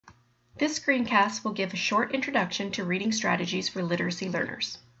This screencast will give a short introduction to reading strategies for literacy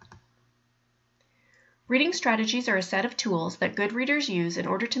learners. Reading strategies are a set of tools that good readers use in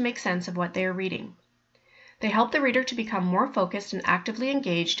order to make sense of what they are reading. They help the reader to become more focused and actively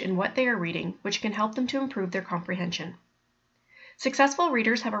engaged in what they are reading, which can help them to improve their comprehension. Successful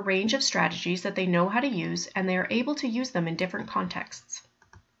readers have a range of strategies that they know how to use, and they are able to use them in different contexts.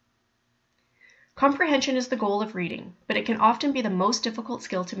 Comprehension is the goal of reading, but it can often be the most difficult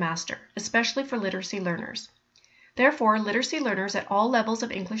skill to master, especially for literacy learners. Therefore, literacy learners at all levels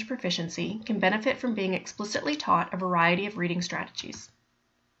of English proficiency can benefit from being explicitly taught a variety of reading strategies.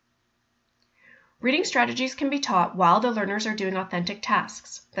 Reading strategies can be taught while the learners are doing authentic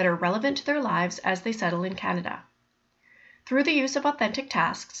tasks that are relevant to their lives as they settle in Canada. Through the use of authentic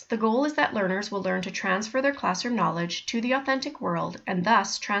tasks, the goal is that learners will learn to transfer their classroom knowledge to the authentic world and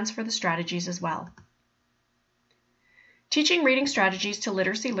thus transfer the strategies as well. Teaching reading strategies to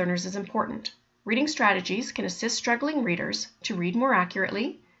literacy learners is important. Reading strategies can assist struggling readers to read more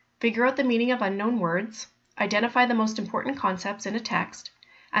accurately, figure out the meaning of unknown words, identify the most important concepts in a text,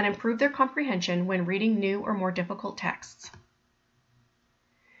 and improve their comprehension when reading new or more difficult texts.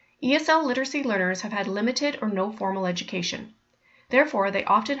 ESL literacy learners have had limited or no formal education. Therefore, they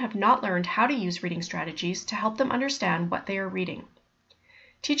often have not learned how to use reading strategies to help them understand what they are reading.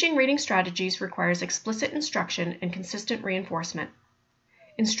 Teaching reading strategies requires explicit instruction and consistent reinforcement.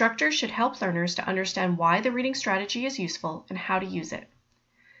 Instructors should help learners to understand why the reading strategy is useful and how to use it.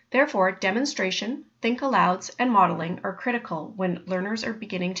 Therefore, demonstration, think alouds, and modeling are critical when learners are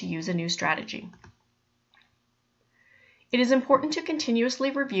beginning to use a new strategy. It is important to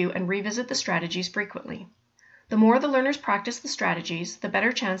continuously review and revisit the strategies frequently. The more the learners practice the strategies, the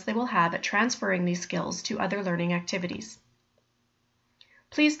better chance they will have at transferring these skills to other learning activities.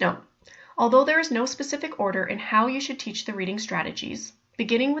 Please note, although there is no specific order in how you should teach the reading strategies,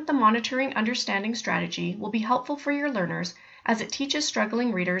 beginning with the monitoring understanding strategy will be helpful for your learners as it teaches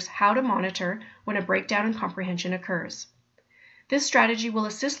struggling readers how to monitor when a breakdown in comprehension occurs. This strategy will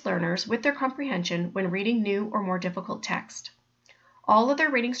assist learners with their comprehension when reading new or more difficult text. All other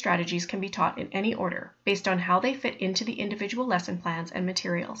reading strategies can be taught in any order, based on how they fit into the individual lesson plans and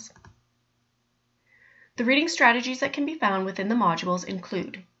materials. The reading strategies that can be found within the modules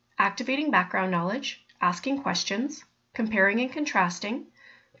include activating background knowledge, asking questions, comparing and contrasting,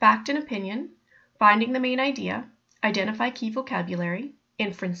 fact and opinion, finding the main idea, identify key vocabulary,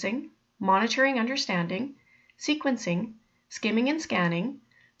 inferencing, monitoring understanding, sequencing, skimming and scanning,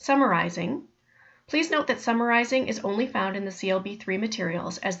 summarizing. Please note that summarizing is only found in the CLB3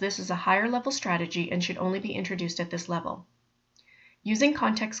 materials, as this is a higher level strategy and should only be introduced at this level. Using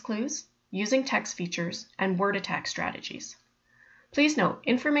context clues, using text features, and word attack strategies. Please note,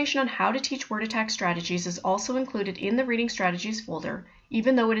 information on how to teach word attack strategies is also included in the reading strategies folder,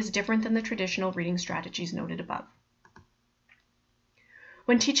 even though it is different than the traditional reading strategies noted above.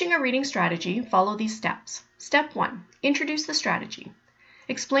 When teaching a reading strategy, follow these steps. Step 1. Introduce the strategy.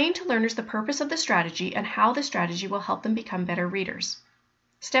 Explain to learners the purpose of the strategy and how the strategy will help them become better readers.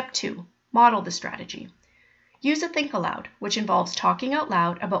 Step 2. Model the strategy. Use a think aloud, which involves talking out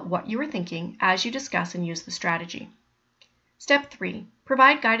loud about what you are thinking as you discuss and use the strategy. Step 3.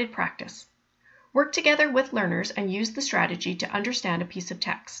 Provide guided practice. Work together with learners and use the strategy to understand a piece of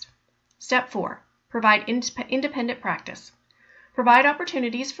text. Step 4. Provide independent practice. Provide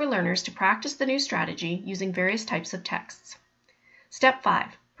opportunities for learners to practice the new strategy using various types of texts. Step 5.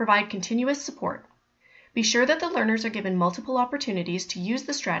 Provide continuous support. Be sure that the learners are given multiple opportunities to use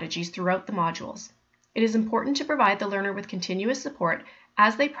the strategies throughout the modules. It is important to provide the learner with continuous support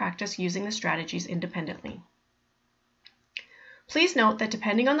as they practice using the strategies independently. Please note that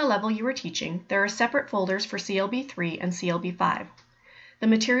depending on the level you are teaching, there are separate folders for CLB3 and CLB5. The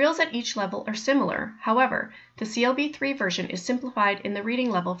materials at each level are similar, however, the CLB3 version is simplified in the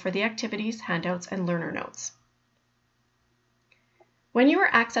reading level for the activities, handouts, and learner notes. When you are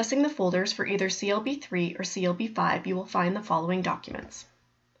accessing the folders for either CLB3 or CLB5, you will find the following documents.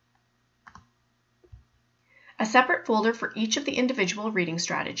 A separate folder for each of the individual reading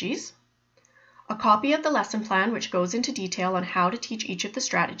strategies, a copy of the lesson plan which goes into detail on how to teach each of the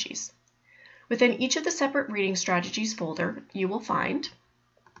strategies. Within each of the separate reading strategies folder, you will find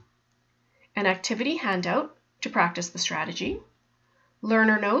an activity handout to practice the strategy,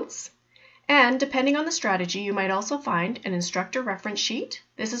 learner notes, and depending on the strategy, you might also find an instructor reference sheet.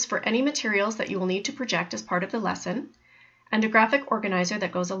 This is for any materials that you will need to project as part of the lesson, and a graphic organizer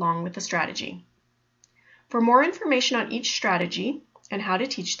that goes along with the strategy. For more information on each strategy and how to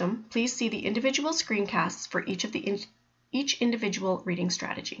teach them, please see the individual screencasts for each individual reading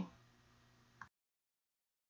strategy.